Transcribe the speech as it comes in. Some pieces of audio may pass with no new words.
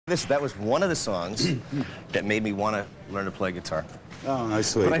That was one of the songs that made me want to learn to play guitar. Oh, how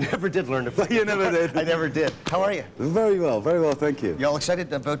sweet. But I never did learn to play You never did? I never did. How are you? Very well, thank you. You all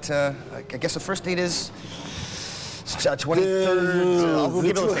excited about, I guess the first date is 23rd? We'll give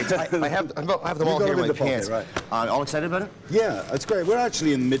you those dates. I have them all here in my pants. Right. All excited about it? Yeah, it's great. We're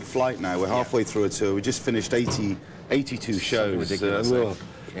actually in mid-flight now. We're halfway through a tour. We just finished 82 shows. Ridiculous.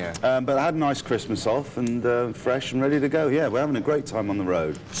 Yeah. But I had a nice Christmas off and fresh and ready to go. Yeah, we're having a great time on the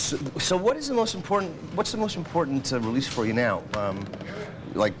road. So what is the most important, what's the most important release for you now?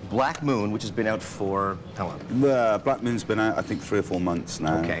 Like Black Moon, which has been out for how long? Black Moon's been out, I think, 3 or 4 months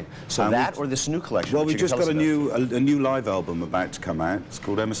now. Okay. So that or this new collection? Well, we just got a new live album about to come out. It's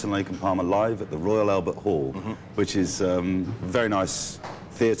called Emerson, Lake and Palmer Live at the Royal Albert Hall, which is very nice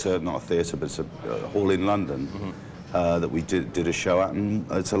theatre, not a theatre, but it's a hall in London that we did a show at, and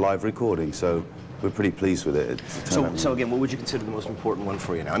it's a live recording. So we're pretty pleased with it. So again, what would you consider the most important one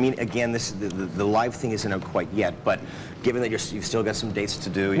for you now? I mean, again, the live thing isn't out quite yet, but given that you've still got some dates to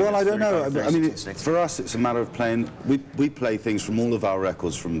do. Well, I don't know. I mean, for us, it's a matter of playing. We play things from all of our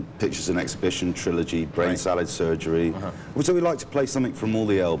records, from Pictures and Exhibition, Trilogy, Brain Salad Surgery. So we like to play something from all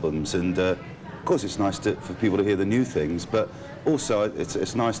the albums, and of course, it's nice for people to hear the new things, but also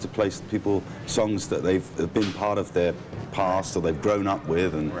it's nice to play people songs that they've been part of their past or they've grown up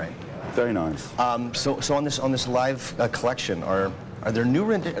with, and. Very nice. So on this live collection, are there new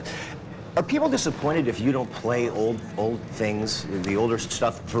renditions? Are people disappointed if you don't play old things, the older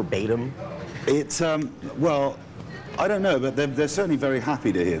stuff verbatim? It's well, I don't know, but they're certainly very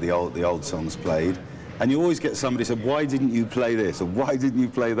happy to hear the old songs played. And you always get somebody say, "Why didn't you play this?" or "Why didn't you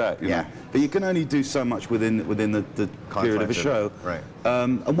play that?" You know? But you can only do so much within the period of a show. Right.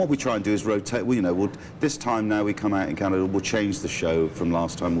 And what we try and do is rotate. Well, you know, this time now we come out in Canada, we'll change the show from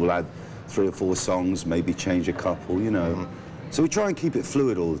last time. We'll add 3 or 4 songs, maybe change a couple. You know. So we try and keep it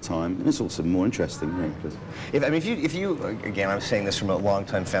fluid all the time, and it's also more interesting. You know, if you again, I'm saying this from a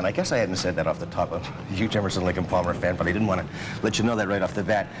longtime fan. I guess I hadn't said that off the top. I'm a huge Emerson, Lake and Palmer fan, but I didn't want to let you know that right off the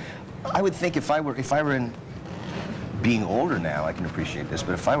bat. I would think if I were in being older now, I can appreciate this.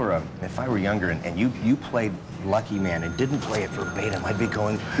 But if I were younger and you played Lucky Man and didn't play it verbatim, I'd be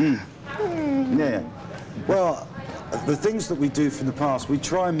going. Yeah. Well, the things that we do from the past, we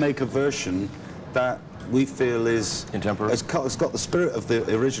try and make a version that we feel is contemporary. It's got the spirit of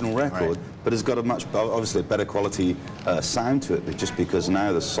the original record, but it's got a much, obviously, a better quality sound to it. Just because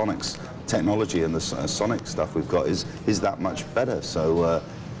now the Sonics technology and the sonic stuff we've got is that much better. So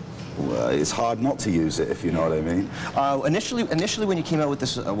it's hard not to use it, if you know what I mean. Initially, when you came out with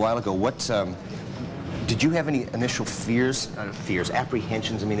this a while ago, what did you have any initial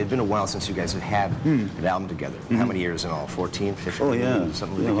apprehensions? I mean, it'd been a while since you guys had an album together. How many years in all? 14, 15? Oh, yeah.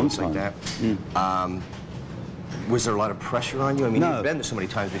 Something ridiculous like that. Was there a lot of pressure on you? I mean, you've been there so many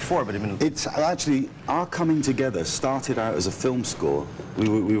times before, but it's actually, our coming together started out as a film score.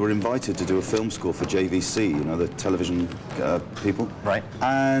 We were invited to do a film score for JVC, you know, the television people. Right.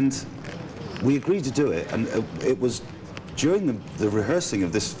 And we agreed to do it, and it was during the rehearsing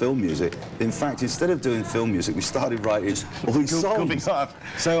of this film music. In fact, instead of doing film music, we started writing all these songs.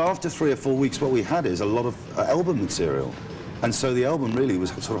 So after 3 or 4 weeks, what we had is a lot of album material. And so the album really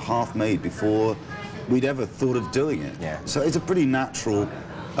was sort of half made before we'd ever thought of doing it. Yeah. So it's a pretty natural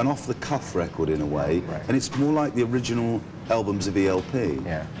and off-the-cuff record in a way, and it's more like the original albums of ELP.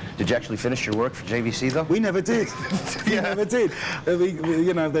 Yeah. Did you actually finish your work for JVC though? We never did. We never did.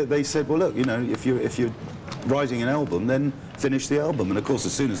 You know, they said, well, look, you know, if you're writing an album, then finish the album. And of course,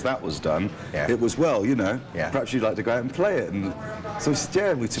 as soon as that was done, it was, well, you know, perhaps you'd like to go out and play it. And so we said,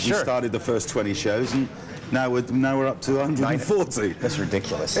 yeah, we started the first 20 shows, and now we're up to 140. That's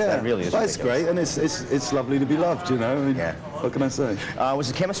ridiculous. Yeah. That really is ridiculous. That's great, and it's lovely to be loved, you know. I mean, what can I say? Was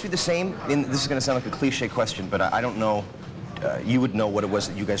the chemistry the same? This is going to sound like a cliche question, but I don't know. You would know what it was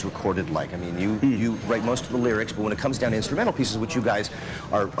that you guys recorded like. I mean, you write most of the lyrics, but when it comes down to instrumental pieces, which you guys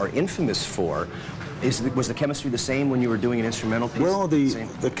are infamous for, was the chemistry the same when you were doing an instrumental piece? Well,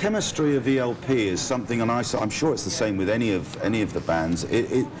 the chemistry of ELP is something, and I'm sure it's the same with any of the bands.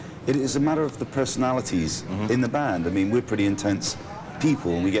 It is a matter of the personalities in the band. I mean, we're pretty intense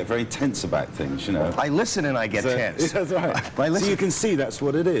people, and we get very tense about things, you know. I listen and I get tense. That's right. So you can see that's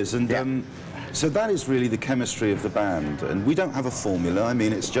what it is. And so that is really the chemistry of the band. And we don't have a formula. I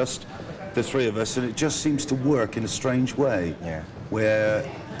mean, it's just the 3 of us, and it just seems to work in a strange way. Yeah. Where,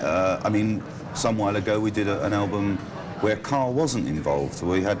 I mean, some while ago we did an album where Carl wasn't involved.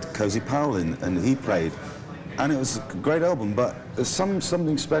 We had Cozy Powell in, and he played. And it was a great album, but there's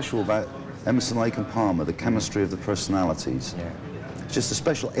something special about Emerson, Lake and Palmer, the chemistry of the personalities. Yeah. It's just a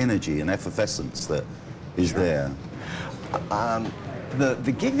special energy and effervescence that is there.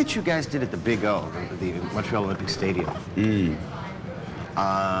 The gig that you guys did at the Big O, the Montreal Olympic Stadium.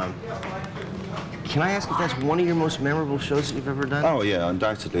 Can I ask if that's one of your most memorable shows that you've ever done? Oh yeah,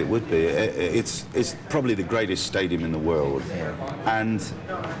 undoubtedly it would be. It's probably the greatest stadium in the world, and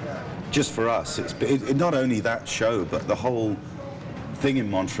just for us, it's not only that show, but the whole thing in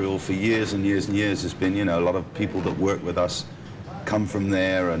Montreal for years and years and years has been, you know, a lot of people that work with us come from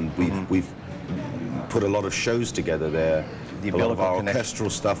there, and we've put a lot of shows together there. A lot of our orchestral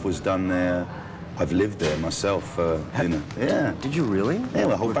stuff was done there. I've lived there myself, you know. Yeah. Did you really? Yeah,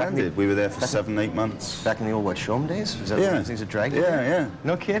 the whole band did. We were there for 7-8 months. Back in the old, what, Showm days? Was that one of the things that dragged you? Yeah, yeah.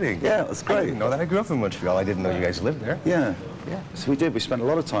 No kidding. Yeah, it was great. I didn't know that. I grew up in Montreal. I didn't know you guys lived there. Yeah. Yeah. So we did. We spent a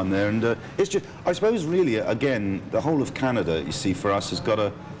lot of time there, and it's just, I suppose, really, again, the whole of Canada, you see, for us, has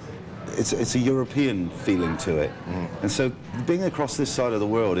got it's a European feeling to it. And so being across this side of the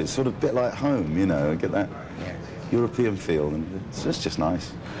world, it's sort of a bit like home, you know, get that European feel, and it's just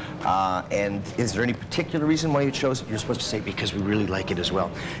nice. And is there any particular reason why you chose, you're supposed to say because we really like it as well,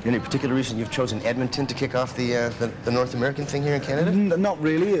 any particular reason you've chosen Edmonton to kick off the North American thing here in Canada? Not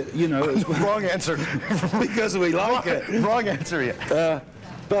really, you know. It's Wrong answer. because we like it. Wrong answer, yeah.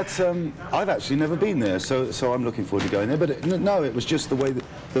 But I've actually never been there, so I'm looking forward to going there. But no, it was just the way that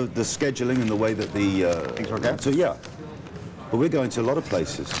the scheduling and the way that the things work out. So yeah, but we're going to a lot of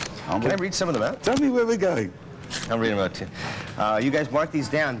places. Can I read some of them out? Tell me where we're going. I'll read them out to you. You guys mark these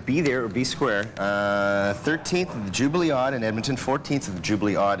down. Be there or be square. 13th of the Jubilee Odd in Edmonton, 14th of the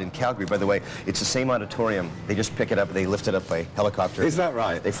Jubilee Odd in Calgary. By the way, it's the same auditorium. They just pick it up, they lift it up by helicopter. Is that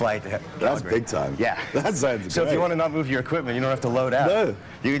right? They fly it to Calgary. That's big time. Yeah. That sounds great. So if you want to not move your equipment, you don't have to load out. No.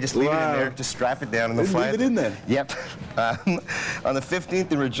 You can just leave it in there, just strap it down and they'll fly leave it in there. Yep. On the 15th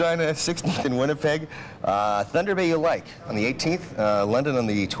in Regina, 16th in Winnipeg. Thunder Bay you like. On the 18th, London on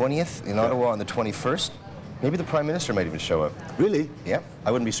the 20th, in Ottawa on the 21st. Maybe the Prime Minister might even show up. Really? Yeah. I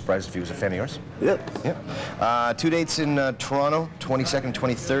wouldn't be surprised if he was a fan of yours. Yep. Yeah. 2 dates in Toronto, 22nd,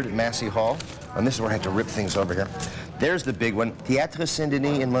 23rd at Massey Hall. And this is where I had to rip things over here. There's the big one. Théâtre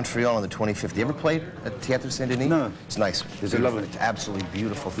Saint-Denis in Montreal on the 25th. You ever played at Théâtre Saint-Denis? No. It's nice. Is it lovely? It's absolutely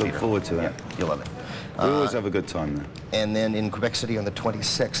beautiful theater. Look forward to that. Yeah, you'll love it. We always have a good time there. And then in Quebec City on the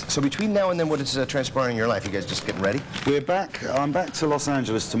 26th. So between now and then, what is transpiring in your life? You guys just getting ready? We're back. I'm back to Los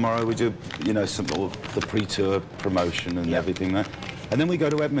Angeles tomorrow. We do, you know, some of the pre-tour promotion and everything there. And then we go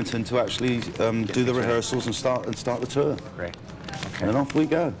to Edmonton to actually do the rehearsals and start the tour. Great. Okay. And off we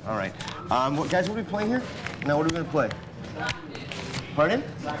go. All right. Guys, what are we playing here? Now, what are we going to play? Pardon?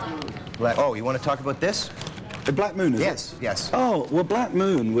 Black. Oh, you want to talk about this? The Black Moon, is it? Yes, yes. Oh, well, Black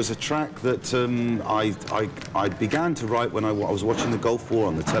Moon was a track that I began to write when I was watching the Gulf War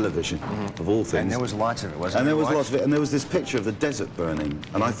on the television, of all things. And there was lots of it, wasn't there? And there was lots of it, and there was this picture of the desert burning,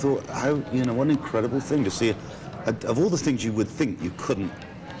 and I thought, how, you know, what an incredible thing to see. Of all the things you would think you couldn't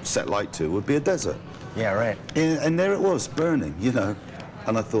set light to, would be a desert. Yeah, right. And there it was, burning, you know.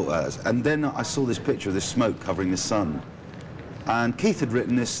 And I thought, and then I saw this picture of this smoke covering the sun. And Keith had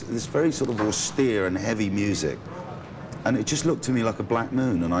written this very sort of austere and heavy music, and it just looked to me like a black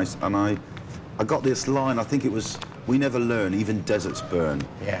moon. And I got this line. I think it was, "We never learn, even deserts burn,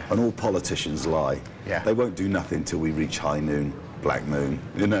 and all politicians lie. They won't do nothing till we reach high noon, black moon."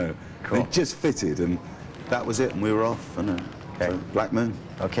 You know, it just fitted, and that was it. And we were off, and so Black Moon.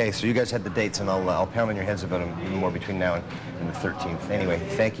 Okay, so you guys had the dates, and I'll pound on your heads about them even more between now and the 13th. Anyway,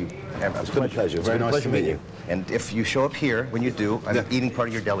 thank you. It's been a pleasure. Very nice to meet you. And if you show up here, when you do, I'm eating part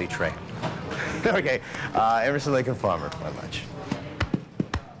of your deli tray. Okay, Emerson, Lake and Palmer, not much.